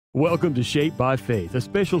Welcome to Shaped by Faith, a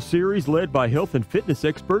special series led by health and fitness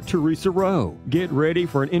expert Theresa Rowe. Get ready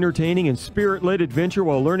for an entertaining and spirit-led adventure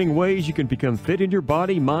while learning ways you can become fit in your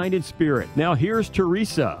body, mind, and spirit. Now here's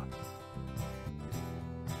Theresa.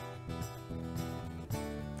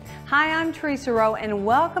 Hi, I'm Theresa Rowe, and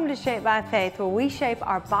welcome to Shaped by Faith, where we shape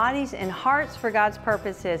our bodies and hearts for God's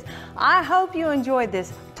purposes. I hope you enjoyed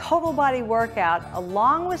this total body workout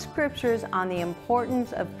along with scriptures on the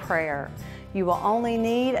importance of prayer. You will only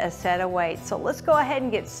need a set of weights. So let's go ahead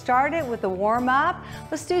and get started with the warm-up.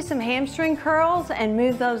 Let's do some hamstring curls and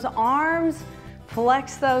move those arms,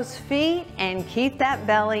 flex those feet, and keep that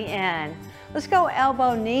belly in. Let's go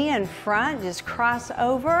elbow, knee, and front. Just cross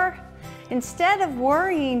over. Instead of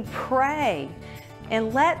worrying, pray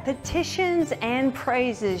and let petitions and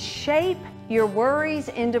praises shape your worries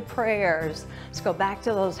into prayers. Let's go back to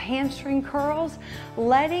those hamstring curls.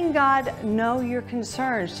 Letting God know your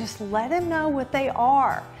concerns. Just let Him know what they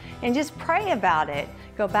are and just pray about it.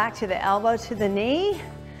 Go back to the elbow to the knee.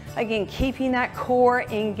 Again, keeping that core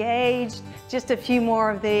engaged. Just a few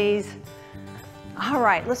more of these. All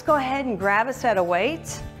right, let's go ahead and grab a set of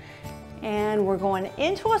weights. And we're going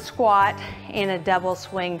into a squat and a double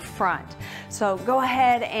swing front. So go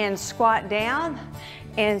ahead and squat down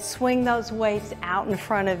and swing those weights out in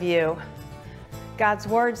front of you. God's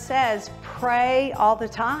word says, pray all the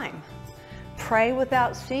time. Pray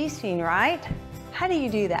without ceasing, right? How do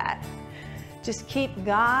you do that? Just keep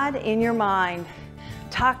God in your mind.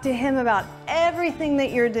 Talk to Him about everything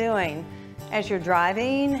that you're doing. As you're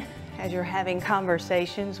driving, as you're having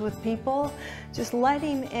conversations with people, just let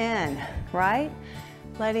Him in, right?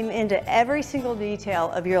 Let Him into every single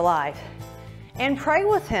detail of your life. And pray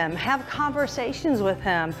with Him, have conversations with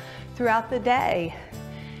Him throughout the day.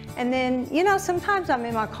 And then, you know, sometimes I'm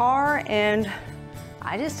in my car and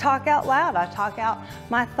I just talk out loud. I talk out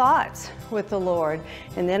my thoughts with the Lord.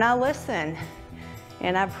 And then I listen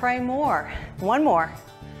and I pray more. One more.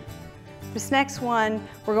 This next one,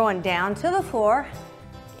 we're going down to the floor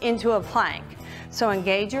into a plank. So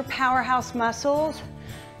engage your powerhouse muscles.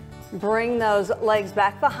 Bring those legs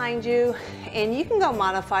back behind you. And you can go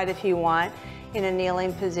modified if you want, in a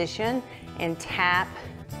kneeling position and tap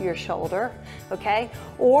your shoulder, okay?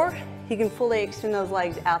 Or you can fully extend those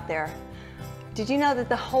legs out there. Did you know that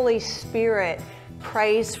the Holy Spirit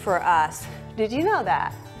prays for us? Did you know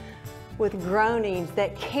that? With groanings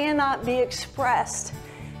that cannot be expressed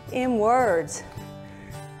in words.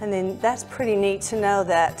 And then that's pretty neat to know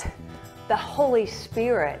that the Holy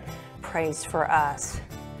Spirit prays for us.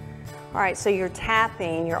 All right, so you're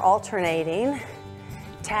tapping, you're alternating,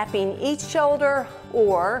 tapping each shoulder,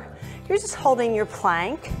 or you're just holding your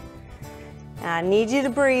plank. And I need you to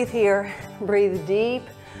breathe here. Breathe deep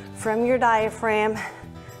from your diaphragm.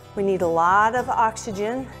 We need a lot of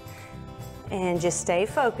oxygen. And just stay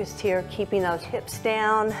focused here, keeping those hips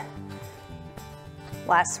down.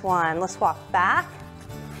 Last one. Let's walk back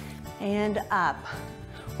and up.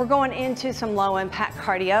 We're going into some low impact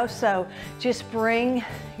cardio. So just bring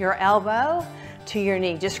your elbow to your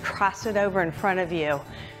knee. Just cross it over in front of you.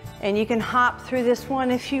 And you can hop through this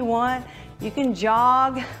one if you want. You can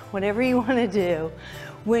jog, whatever you want to do.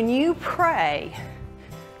 When you pray,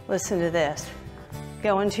 listen to this.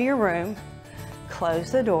 Go into your room,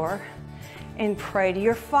 close the door, and pray to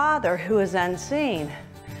your Father who is unseen.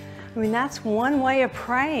 I mean, that's one way of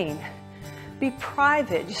praying. Be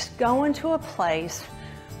private. Just go into a place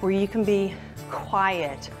where you can be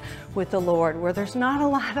quiet with the Lord, where there's not a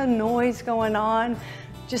lot of noise going on.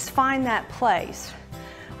 Just find that place.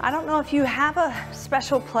 I don't know if you have a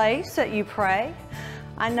special place that you pray.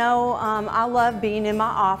 I know I love being in my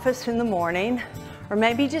office in the morning, or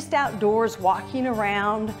maybe just outdoors walking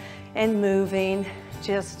around and moving,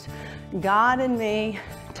 just God and me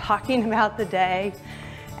talking about the day,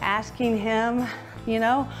 asking Him, you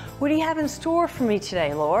know, what do you have in store for me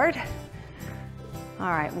today, Lord? All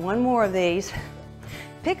right, one more of these.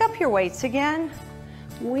 Pick up your weights again.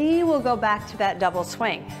 We will go back to that double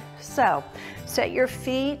swing. So set your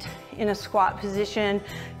feet in a squat position,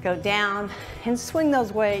 go down and swing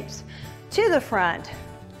those weights to the front.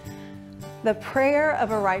 The prayer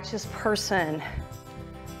of a righteous person.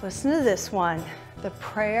 Listen to this one. The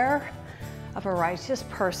prayer of a righteous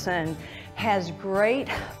person has great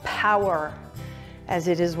power as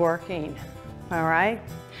it is working. All right?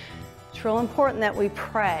 It's real important that we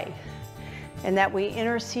pray and that we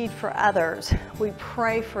intercede for others. We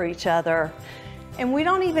pray for each other. And we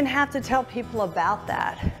don't even have to tell people about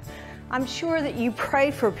that. I'm sure that you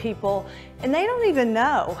pray for people and they don't even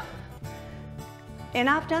know. And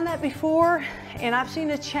I've done that before and I've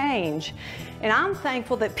seen a change. And I'm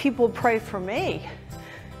thankful that people pray for me.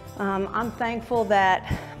 I'm thankful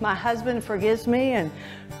that my husband forgives me and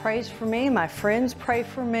prays for me. My friends pray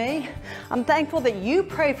for me. I'm thankful that you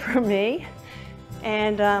pray for me.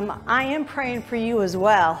 And I am praying for you as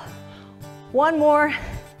well. One more,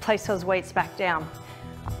 place those weights back down.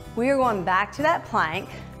 We are going back to that plank.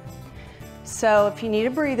 So if you need a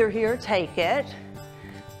breather here, take it.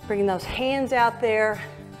 Bring those hands out there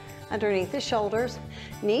underneath the shoulders.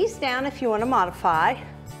 Knees down if you want to modify,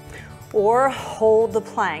 or hold the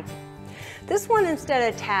plank. This one,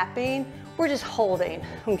 instead of tapping, we're just holding,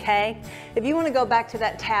 okay? If you want to go back to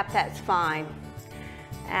that tap, that's fine.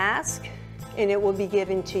 Ask, and it will be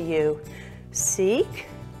given to you. Seek,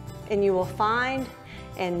 and you will find,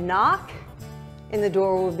 and knock, and the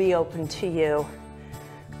door will be open to you.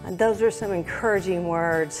 And those are some encouraging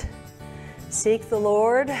words. Seek the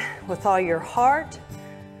Lord with all your heart,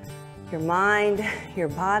 your mind, your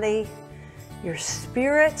body, your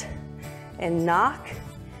spirit, and knock,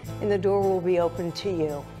 and the door will be open to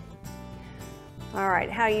you. All right,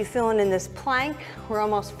 how are you feeling in this plank? We're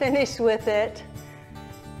almost finished with it.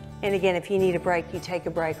 And again, if you need a break, you take a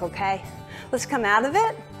break, okay? Let's come out of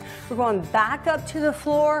it. We're going back up to the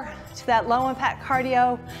floor, to that low impact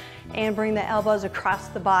cardio, and bring the elbows across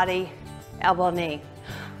the body, elbow, knee.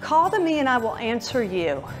 Call to me and I will answer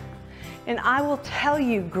you. And I will tell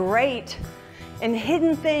you great and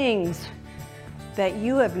hidden things that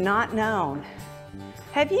you have not known.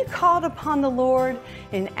 Have you called upon the Lord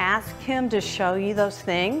and asked Him to show you those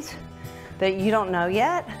things that you don't know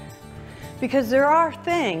yet? Because there are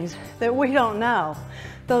things that we don't know,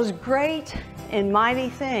 those great and mighty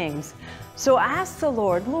things. So ask the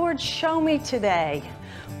Lord, Lord, show me today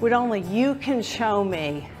what only you can show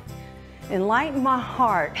me. Enlighten my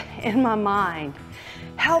heart and my mind.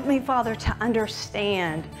 Help me, Father, to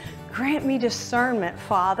understand. Grant me discernment,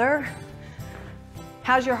 Father.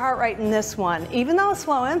 How's your heart rate in this one? Even though it's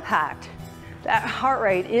low impact, that heart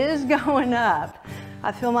rate is going up.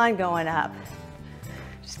 I feel mine going up.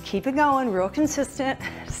 Just keep it going, real consistent.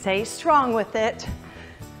 Stay strong with it.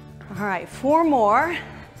 All right, 4 more.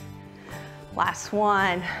 Last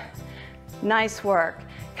one. Nice work.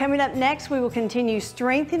 Coming up next, we will continue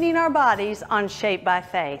strengthening our bodies on Shaped by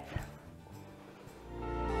Faith.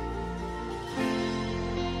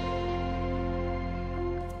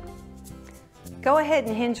 Go ahead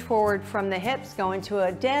and hinge forward from the hips, go into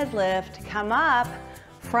a deadlift, come up,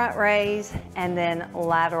 front raise, and then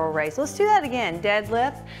lateral raise. Let's do that again.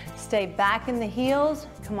 Deadlift, stay back in the heels,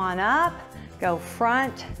 come on up, go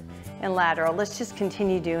front and lateral. Let's just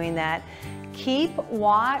continue doing that. Keep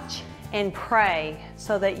watch and pray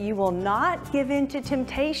so that you will not give in to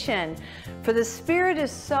temptation. For the spirit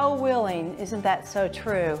is so willing, isn't that so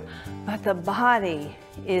true? But the body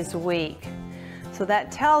is weak. So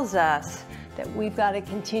that tells us that we've got to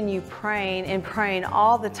continue praying and praying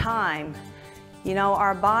all the time. You know,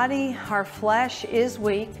 our body, our flesh is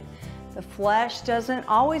weak. The flesh doesn't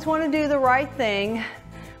always want to do the right thing,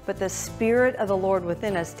 but the Spirit of the Lord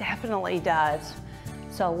within us definitely does.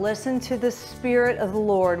 So listen to the Spirit of the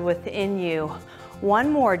Lord within you.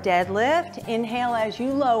 One more deadlift. Inhale as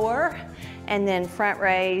you lower, and then front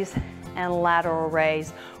raise and lateral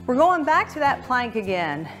raise. We're going back to that plank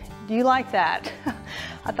again. Do you like that?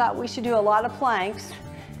 I thought we should do a lot of planks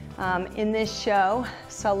in this show.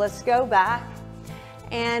 So let's go back.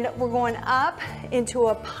 And we're going up into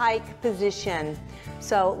a pike position.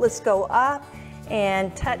 So let's go up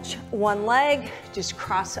and touch one leg, just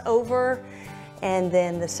cross over, and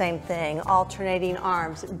then the same thing, alternating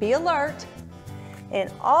arms. Be alert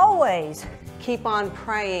and always keep on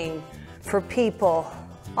praying for people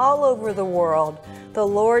all over the world, the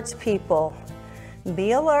Lord's people.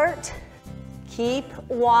 Be alert, keep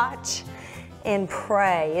watch, and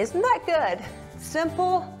pray. Isn't that good?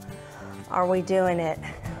 Simple. Are we doing it?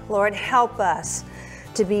 Lord, help us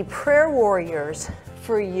to be prayer warriors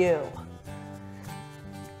for you.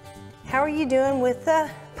 How are you doing with the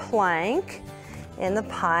plank and the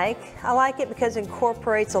pike? I like it because it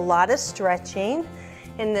incorporates a lot of stretching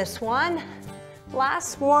in this one.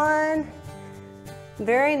 Last one.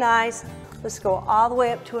 Very nice. Let's go all the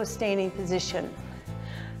way up to a standing position.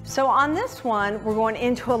 So on this one, we're going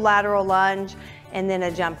into a lateral lunge and then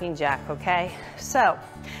a jumping jack, okay? So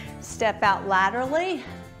step out laterally,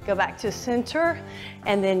 go back to center,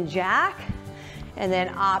 and then jack, and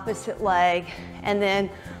then opposite leg, and then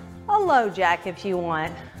a low jack if you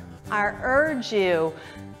want. I urge you,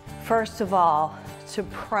 first of all, to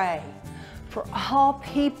pray for all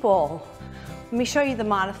people. Let me show you the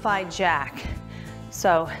modified jack.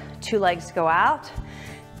 So 2 legs go out,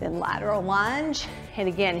 then lateral lunge, and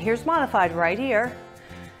again, here's modified right here.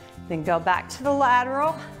 Then go back to the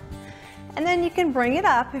lateral, And then you can bring it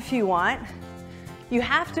up if you want. You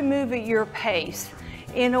have to move at your pace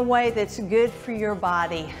in a way that's good for your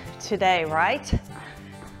body today, right?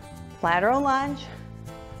 Lateral lunge.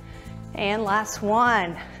 And last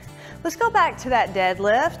one. Let's go back to that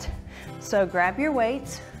deadlift. So grab your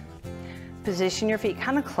weights, position your feet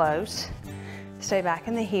kind of close, stay back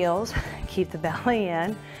in the heels, keep the belly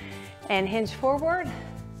in, and hinge forward.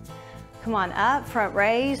 Come on up, front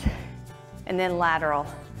raise, and then lateral.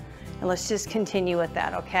 And let's just continue with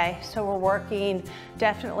that, okay? So we're working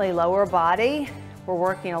definitely lower body. We're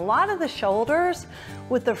working a lot of the shoulders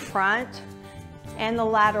with the front and the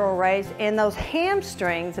lateral raise, and those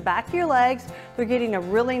hamstrings, the back of your legs, they're getting a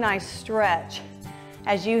really nice stretch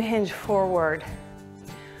as you hinge forward.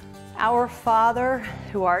 Our Father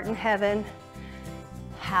who art in heaven,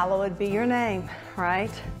 hallowed be your name,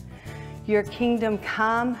 right? Your kingdom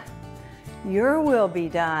come, your will be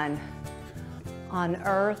done on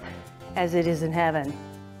earth as it is in heaven.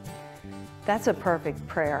 That's a perfect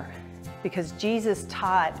prayer because Jesus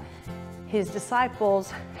taught his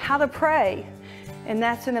disciples how to pray. And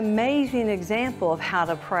that's an amazing example of how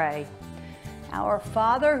to pray. Our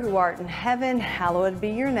Father who art in heaven, hallowed be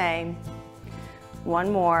your name.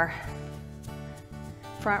 One more.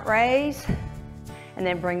 Front raise, and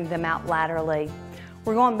then bring them out laterally.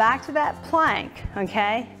 We're going back to that plank,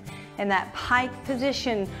 okay? And that pike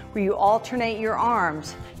position where you alternate your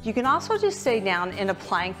arms. You can also just stay down in a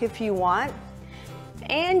plank if you want.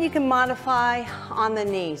 And you can modify on the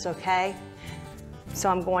knees, okay? So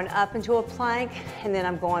I'm going up into a plank and then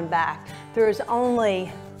I'm going back. There is only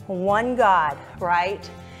one God, right?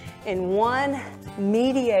 And one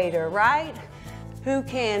mediator, right? Who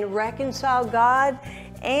can reconcile God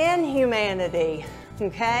and humanity,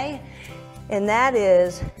 okay? And that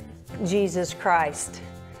is Jesus Christ.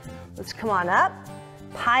 Let's come on up,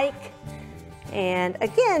 pike. And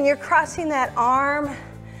again, you're crossing that arm.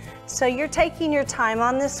 So you're taking your time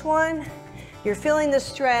on this one. You're feeling the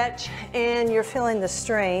stretch and you're feeling the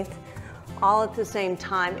strength all at the same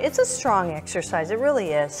time. It's a strong exercise, it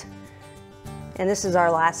really is. And this is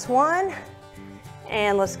our last one.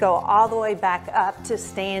 And let's go all the way back up to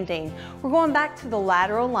standing. We're going back to the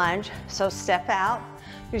lateral lunge, so step out.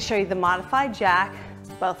 I'm gonna show you the modified jack.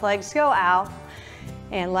 Both legs go out.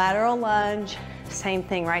 And lateral lunge, same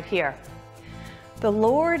thing right here. The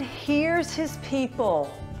Lord hears his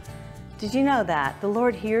people. Did you know that? The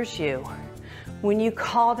Lord hears you. When you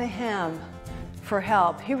call to him for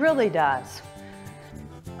help, he really does.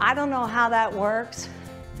 I don't know how that works.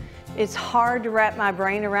 It's hard to wrap my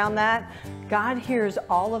brain around that. God hears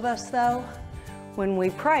all of us though when we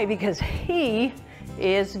pray because he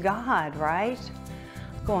is God, right?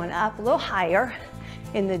 Going up a little higher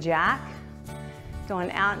in the jack,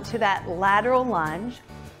 going out into that lateral lunge,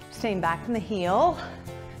 staying back in the heel.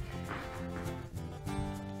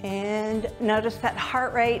 And notice that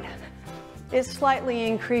heart rate is slightly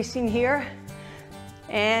increasing here.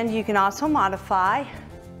 And you can also modify.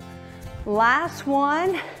 Last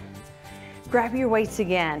one, grab your weights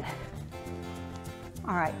again.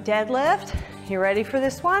 All right, deadlift, you ready for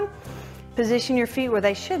this one? Position your feet where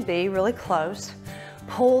they should be, really close.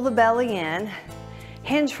 Pull the belly in,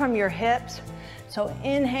 hinge from your hips. So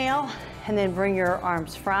inhale, and then bring your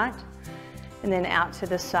arms front, and then out to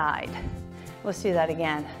the side. Let's do that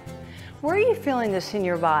again. Where are you feeling this in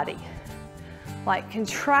your body? Like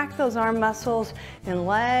contract those arm muscles and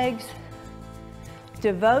legs.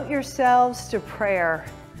 Devote yourselves to prayer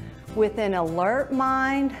with an alert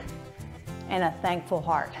mind and a thankful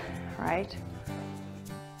heart, right?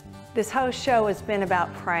 This whole show has been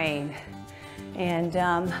about praying. And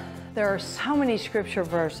there are so many scripture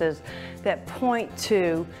verses that point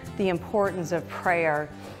to the importance of prayer.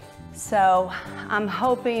 So I'm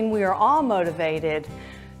hoping we are all motivated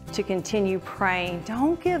to continue praying.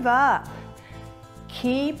 Don't give up.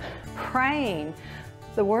 Keep praying.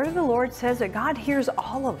 The word of the Lord says that God hears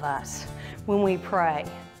all of us when we pray.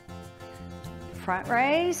 Front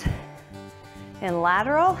raise and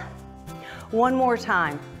lateral. One more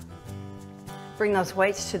time. Bring those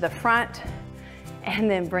weights to the front and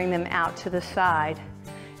then bring them out to the side.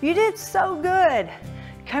 You did so good.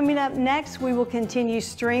 Coming up next, we will continue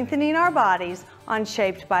strengthening our bodies on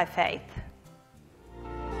Shaped by Faith.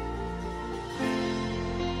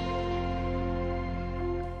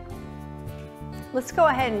 Let's go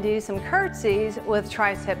ahead and do some curtsies with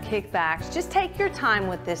tricep kickbacks. Just take your time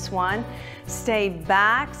with this one. Stay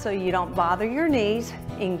back so you don't bother your knees.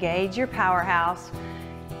 Engage your powerhouse.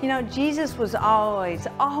 You know, Jesus was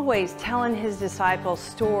always telling his disciples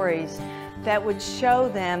stories that would show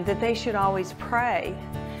them that they should always pray.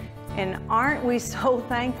 And aren't we so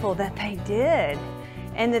thankful that they did?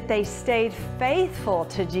 and that they stayed faithful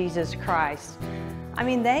to Jesus Christ. I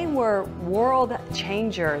mean, they were world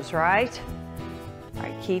changers, right? All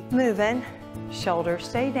right, keep moving. Shoulders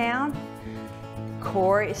stay down.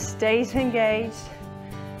 Core stays engaged.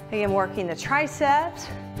 Again, working the triceps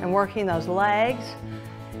and working those legs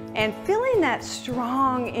and feeling that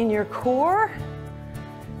strong in your core.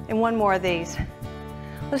 And one more of these.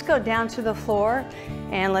 Let's go down to the floor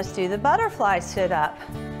and let's do the butterfly sit-up.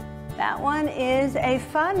 That one is a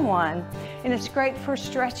fun one, and it's great for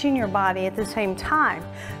stretching your body at the same time.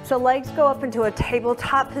 So legs go up into a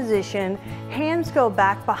tabletop position, hands go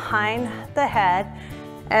back behind the head.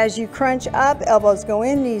 As you crunch up, elbows go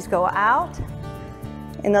in, knees go out,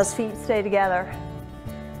 and those feet stay together.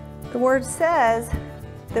 The word says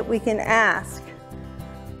that we can ask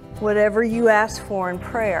whatever you ask for in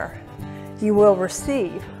prayer, you will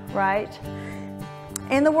receive, right?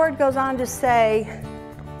 And the word goes on to say,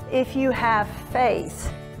 if you have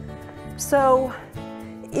faith. So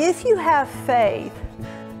if you have faith,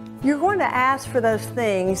 you're going to ask for those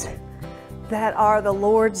things that are the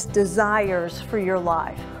Lord's desires for your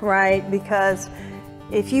life, right? Because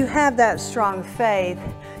if you have that strong faith,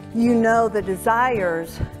 you know the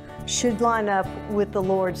desires should line up with the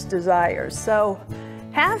Lord's desires. So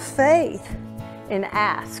have faith and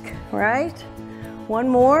ask, right? One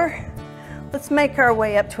more. Let's make our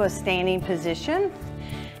way up to a standing position.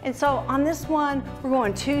 And so on this one, we're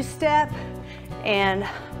going two-step and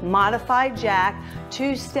modified jack,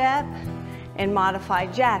 two-step and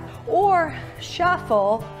modified jack, or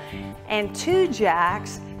shuffle and two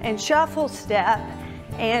jacks and shuffle step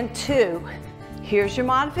and two. Here's your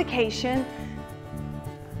modification.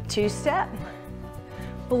 Two-step.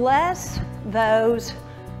 Bless those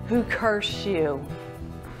who curse you.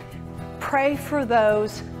 Pray for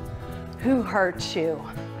those who hurt you.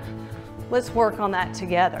 Let's work on that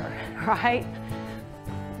together, right?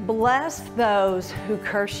 Bless those who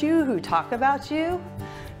curse you, who talk about you,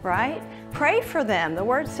 right? Pray for them. The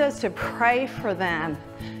word says to pray for them.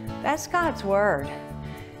 That's God's word.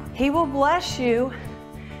 He will bless you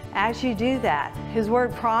as you do that. His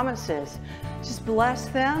word promises. Just bless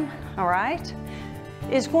them, all right?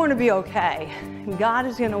 It's going to be okay. God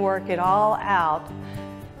is going to work it all out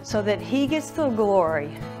so that He gets the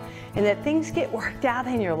glory and that things get worked out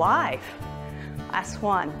in your life. Last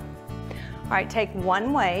one. All right, take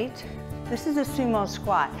one weight. This is a sumo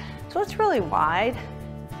squat. So it's really wide.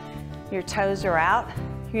 Your toes are out.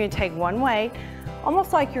 You're gonna take one weight,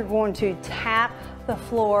 almost like you're going to tap the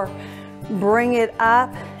floor, bring it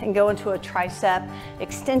up, and go into a tricep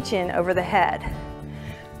extension over the head.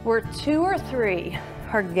 Where two or three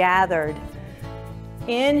are gathered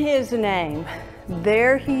in His name,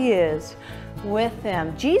 there He is with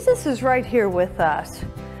them. Jesus is right here with us.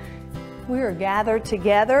 We are gathered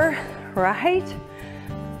together, right?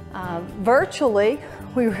 Virtually,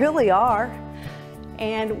 we really are.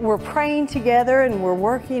 And we're praying together and we're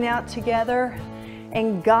working out together.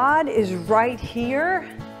 And God is right here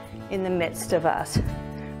in the midst of us.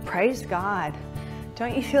 Praise God.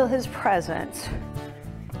 Don't you feel His presence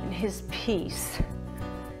and His peace,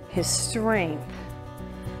 His strength?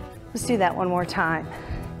 Let's do that one more time.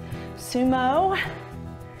 Sumo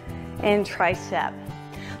and tricep.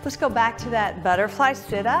 Let's go back to that butterfly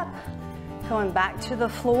sit up, going back to the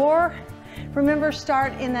floor. Remember,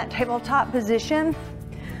 start in that tabletop position.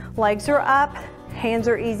 Legs are up, hands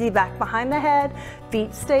are easy back behind the head,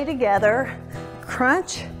 feet stay together,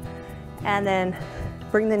 crunch, and then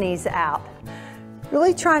bring the knees out.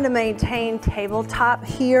 Really trying to maintain tabletop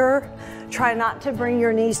here. Try not to bring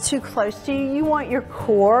your knees too close to you. You want your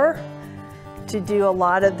core to do a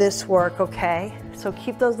lot of this work, okay? So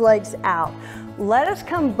keep those legs out. Let us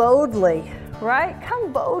come boldly, right?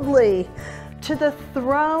 Come boldly to the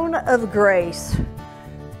throne of grace.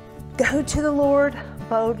 Go to the Lord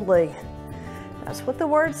boldly. That's what the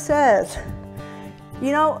word says.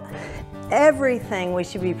 You know, everything we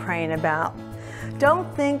should be praying about.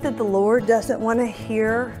 Don't think that the Lord doesn't want to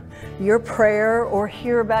hear your prayer or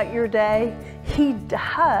hear about your day. He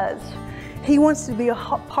does. He wants to be a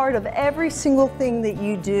part of every single thing that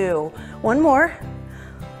you do. One more.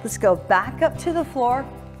 Let's go back up to the floor.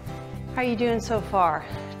 How are you doing so far?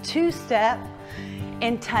 Two-step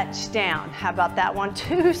and touch down. How about that one?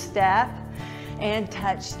 Two-step and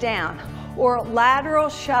touch down. Or lateral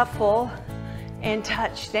shuffle and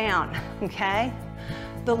touch down, okay?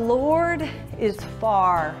 The Lord is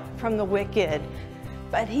far from the wicked,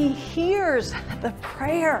 but He hears the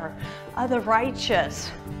prayer of the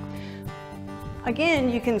righteous. Again,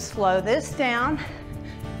 you can slow this down.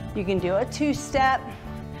 You can do a two-step.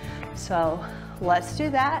 So let's do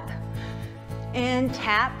that. And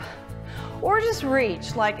tap. or just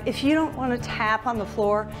reach. Like if you don't want to tap on the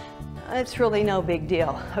floor, it's really no big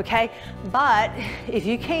deal, okay? But if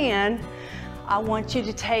you can, I want you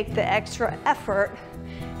to take the extra effort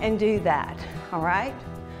and do that, all right?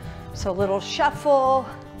 So a little shuffle,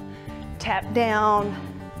 tap down,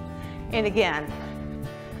 and again,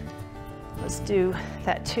 let's do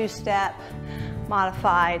that two-step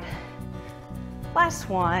modified. Last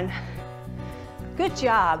one. Good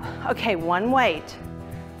job. Okay, one weight.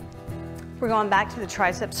 We're going back to the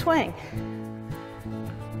tricep swing.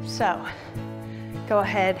 So go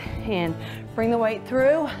ahead and bring the weight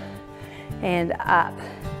through and up.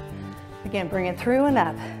 Again, bring it through and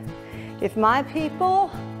up. If my people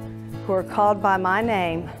who are called by my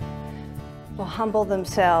name will humble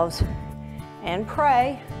themselves and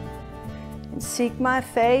pray and seek my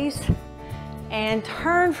face and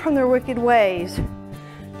turn from their wicked ways,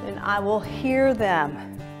 then I will hear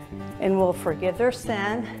them and will forgive their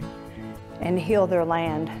sin and heal their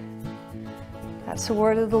land. That's the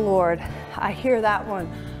word of the Lord. I hear that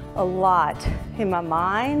one a lot in my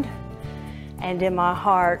mind and in my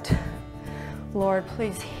heart. Lord,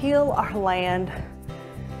 please heal our land,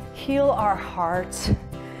 heal our hearts.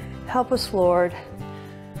 Help us, Lord,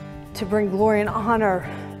 to bring glory and honor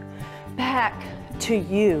back to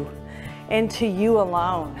you and to you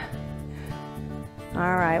alone.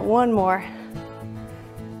 All right, one more.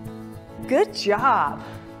 Good job.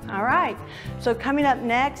 All right, so coming up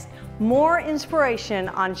next, more inspiration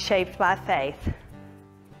on Shaped by Faith.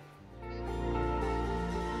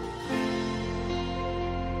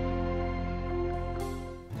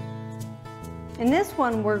 In this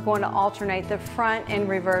one, we're going to alternate the front and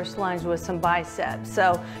reverse lunge with some biceps.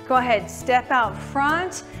 So go ahead, step out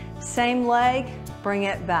front, same leg, bring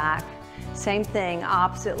it back. Same thing,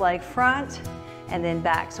 opposite leg front and then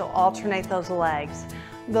back. So alternate those legs.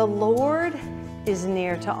 The Lord is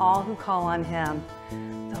near to all who call on him.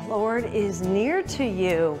 The Lord is near to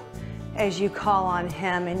you as you call on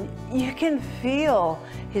him, and you can feel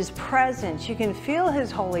his presence. You can feel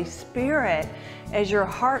his Holy Spirit as your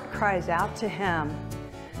heart cries out to him.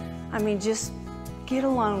 I mean, just get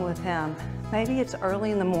alone with him. Maybe it's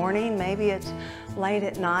early in the morning, maybe it's late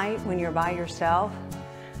at night when you're by yourself.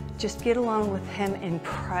 Just get alone with him and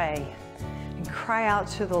pray and cry out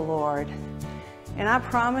to the Lord. And I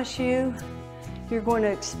promise you, you're going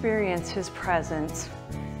to experience his presence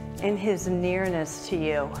and his nearness to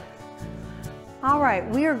you. All right,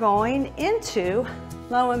 we are going into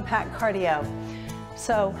low impact cardio.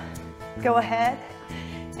 So go ahead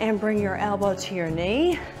and bring your elbow to your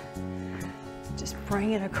knee. Just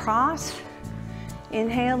bring it across,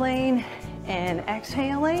 inhaling and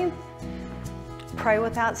exhaling. Pray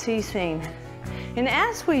without ceasing. And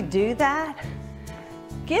as we do that,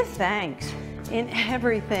 give thanks in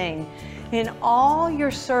everything, in all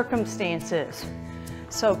your circumstances.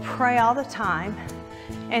 So pray all the time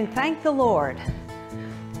and thank the Lord.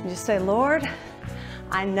 Just say, Lord,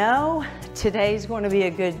 I know today's going to be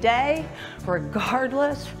a good day,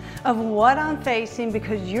 regardless of what I'm facing,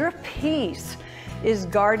 because your peace is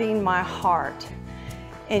guarding my heart.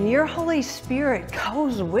 And your Holy Spirit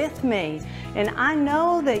goes with me. And I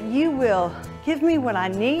know that you will give me what I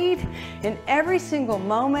need in every single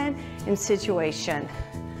moment and situation.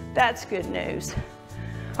 That's good news.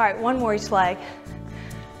 All right, one more each leg.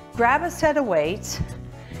 Grab a set of weights.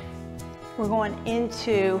 We're going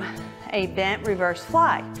into a bent reverse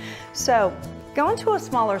fly. So go into a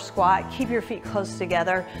smaller squat, keep your feet close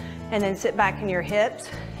together, and then sit back in your hips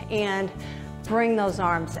and bring those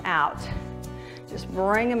arms out. Just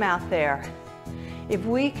bring them out there. If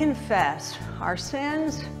we confess our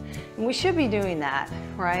sins, and we should be doing that,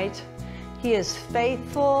 right? He is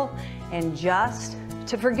faithful and just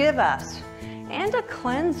to forgive us and to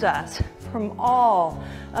cleanse us from all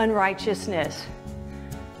unrighteousness.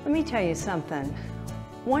 Let me tell you something.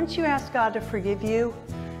 Once you ask God to forgive you,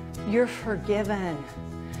 you're forgiven.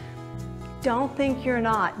 Don't think you're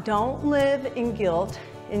not. Don't live in guilt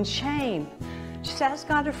and shame. Just ask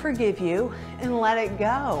God to forgive you and let it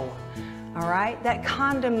go. All right? That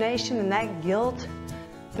condemnation and that guilt,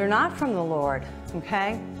 they're not from the Lord,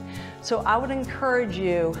 okay? So I would encourage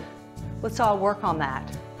you, let's all work on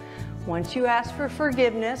that. Once you ask for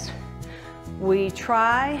forgiveness, we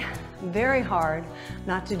try very hard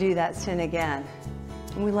not to do that sin again.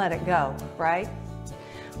 And we let it go, right?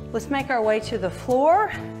 Let's make our way to the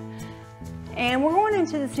floor. And we're going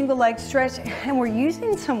into the single leg stretch, and we're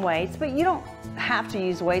using some weights, but you don't have to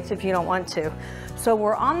use weights if you don't want to. So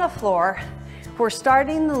we're on the floor. We're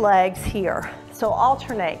starting the legs here. So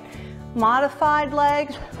alternate. Modified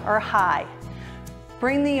legs or high.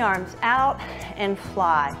 Bring the arms out and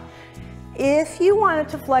fly. If you wanted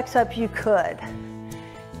to flex up, you could.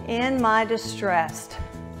 In my distress,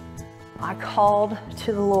 I called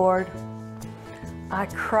to the Lord. I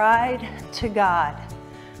cried to God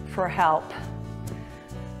for help.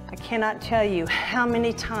 I cannot tell you how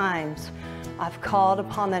many times I've called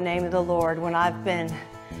upon the name of the Lord when I've been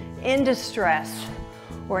in distress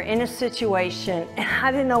or in a situation and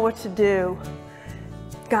I didn't know what to do.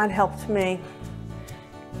 God helped me,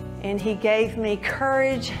 and He gave me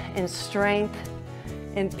courage and strength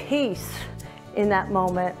and peace in that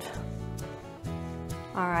moment.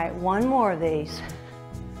 All right, one more of these.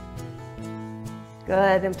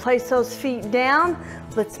 Good, and place those feet down.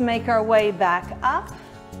 Let's make our way back up.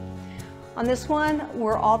 On this one,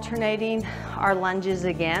 we're alternating our lunges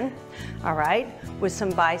again, all right, with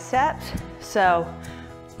some biceps. So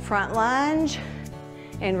front lunge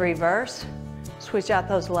and reverse, switch out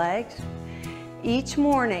those legs. Each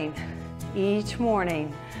morning,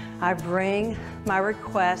 I bring my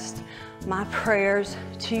request, my prayers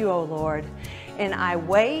to you, O Lord, and I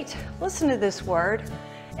wait, listen to this word,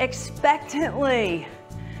 expectantly,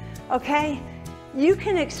 okay? You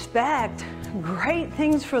can expect great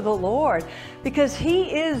things for the Lord because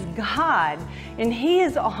He is God and He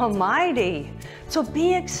is Almighty. So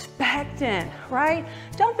be expectant, right?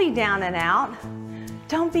 Don't be down and out.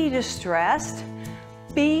 Don't be distressed.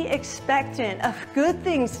 Be expectant of good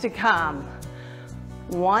things to come.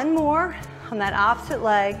 One more on that opposite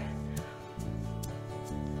leg.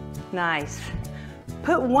 Nice.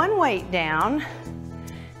 Put one weight down.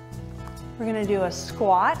 We're gonna do a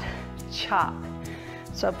squat chop.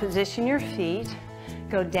 So position your feet,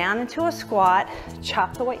 go down into a squat,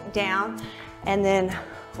 chop the weight down, and then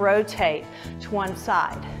rotate to one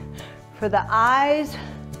side. For the eyes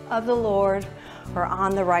of the Lord are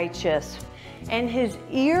on the righteous, and His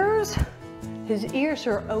ears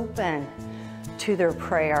are open to their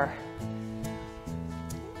prayer.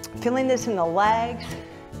 Feeling this in the legs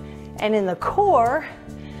and in the core,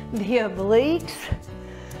 the obliques.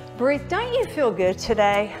 Breathe. Don't you feel good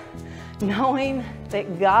today? Knowing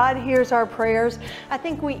that God hears our prayers. I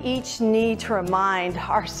think we each need to remind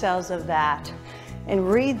ourselves of that and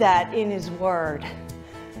read that in His Word.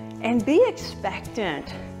 And be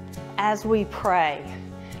expectant as we pray.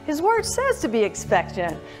 His Word says to be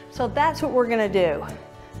expectant, so that's what we're gonna do.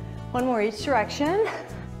 One more each direction.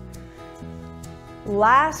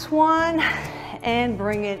 Last one, and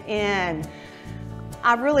bring it in.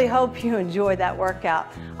 I really hope you enjoyed that workout.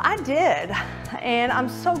 I did, and I'm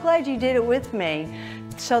so glad you did it with me.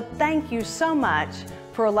 So thank you so much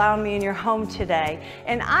for allowing me in your home today.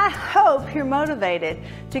 And I hope you're motivated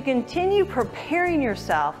to continue preparing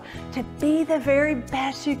yourself to be the very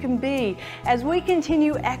best you can be. As we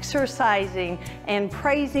continue exercising and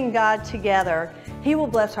praising God together, He will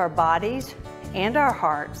bless our bodies and our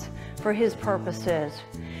hearts for His purposes.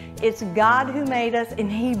 It's God who made us,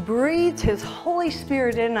 and He breathed His Holy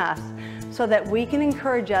Spirit in us so that we can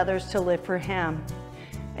encourage others to live for Him.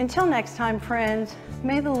 Until next time, friends,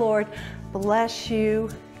 may the Lord bless you,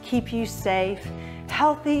 keep you safe,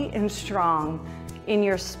 healthy and strong in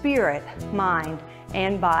your spirit, mind,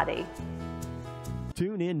 and body.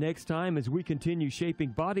 Tune in next time as we continue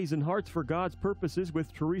shaping bodies and hearts for God's purposes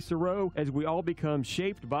with Theresa Rowe as we all become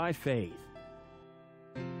shaped by faith.